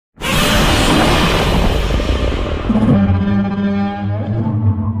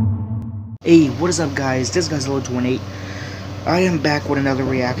Hey, what is up guys? This guy's Low28. I am back with another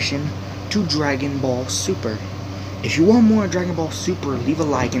reaction to Dragon Ball Super. If you want more Dragon Ball Super, leave a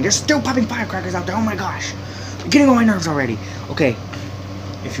like. And they're still popping firecrackers out there. Oh my gosh. You're getting on my nerves already. Okay.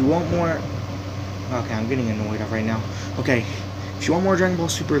 If you want more... Okay, I'm getting annoyed right now. Okay. If you want more Dragon Ball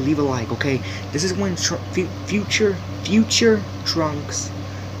Super, leave a like, okay? This is when Future Trunks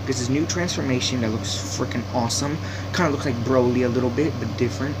gets his new transformation that looks freaking awesome. Kind of looks like Broly a little bit, but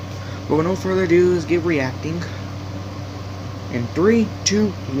different. But with no further ado, let's get reacting. In 3, 2,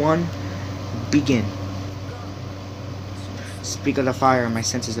 1, begin. Speak of the fire and my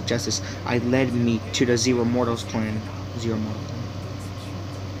senses of justice. I led me to the Zero Mortals clan. Zero Mortals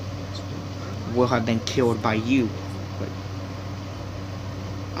will have been killed by you. But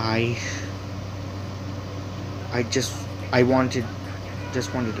I just wanted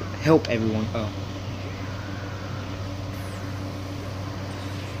to help everyone. Oh.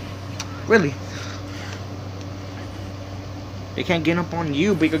 Really? They can't get up on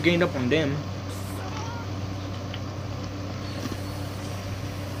you, but you can get up on them.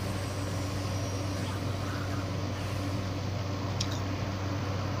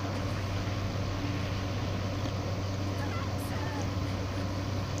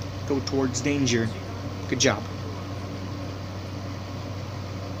 Go towards danger. Good job.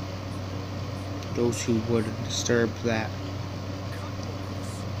 Those who would disturb that.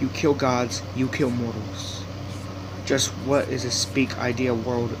 You kill gods, you kill mortals. Just what is a speak idea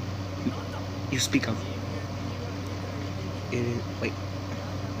world you speak of? It is, wait.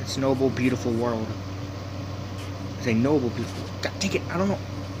 It's noble, beautiful world. It's a noble, beautiful. God dang it! I don't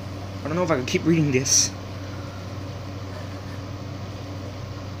know if I can keep reading this.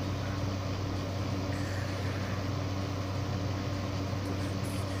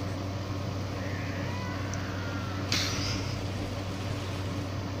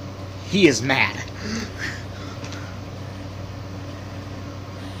 He is mad.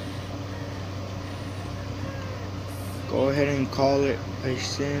 Go ahead and call it a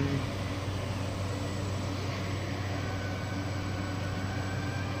sin.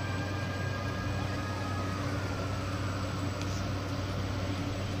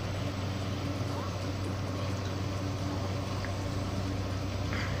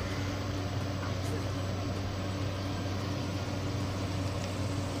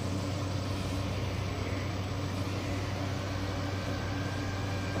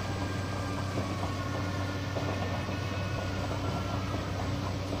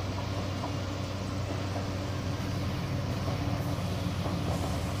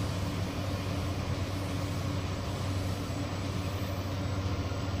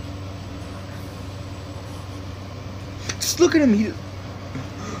 Just look at him.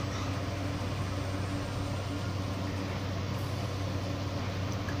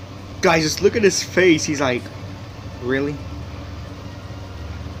 Guys, just look at his face. He's like, really?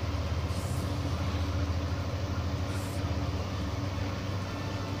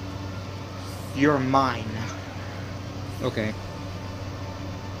 You're mine. Okay.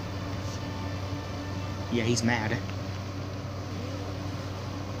 Yeah, he's mad.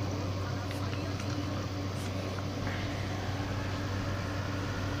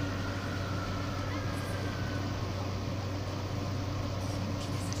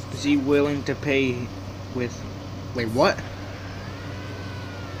 Is he willing to pay with... Wait, what?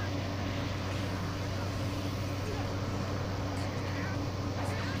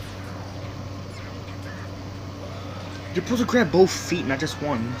 You're supposed to grab both feet, not just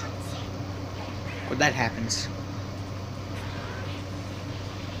one. Or that happens.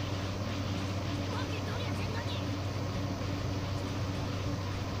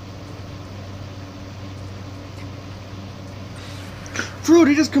 Bro,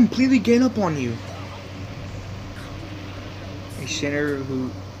 they just completely gain up on you. A sinner who...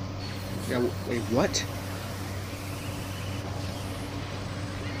 Yeah, wait, what?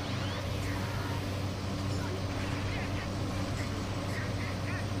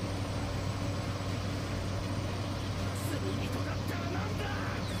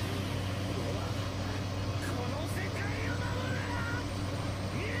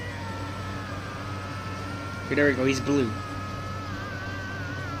 Okay, there we go, he's blue.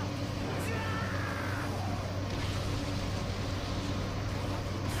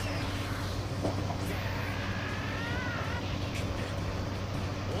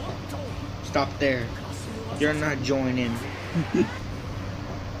 Stop there. You're not joining.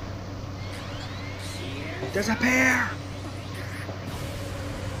 There's a pair!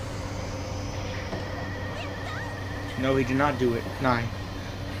 No, he did not do it. Nah.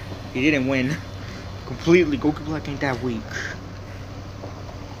 He didn't win. Completely. Goku Black ain't that weak.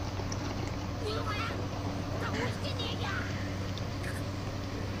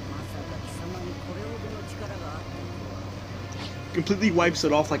 completely wipes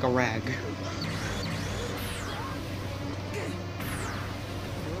it off like a rag.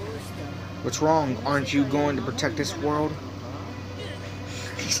 What's wrong? Aren't you going to protect this world?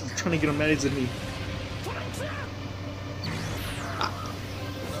 He's trying to get him mad at me.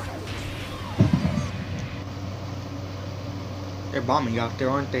 They're bombing out there,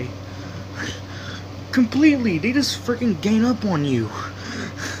 aren't they? Completely. They just freaking gain up on you.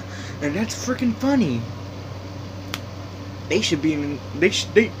 And that's freaking funny. They should be in. They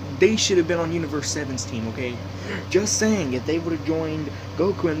should have been on Universe 7's team, okay? Just saying, if they would have joined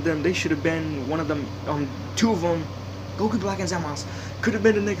Goku and them, they should have been one of them. Two of them, Goku Black and Zamasu, could have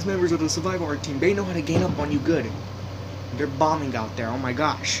been the next members of the Survival Arc team. They know how to gain up on you good. They're bombing out there. Oh my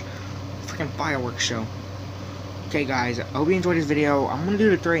gosh, freaking fireworks show. Okay, guys, I hope you enjoyed this video. I'm gonna do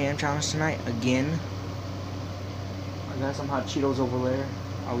the 3 AM challenge tonight again. I got some hot Cheetos over there.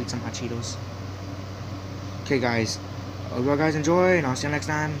 I'll eat some hot Cheetos. Okay, guys. I hope you guys enjoy, and I'll see you next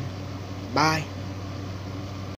time. Bye.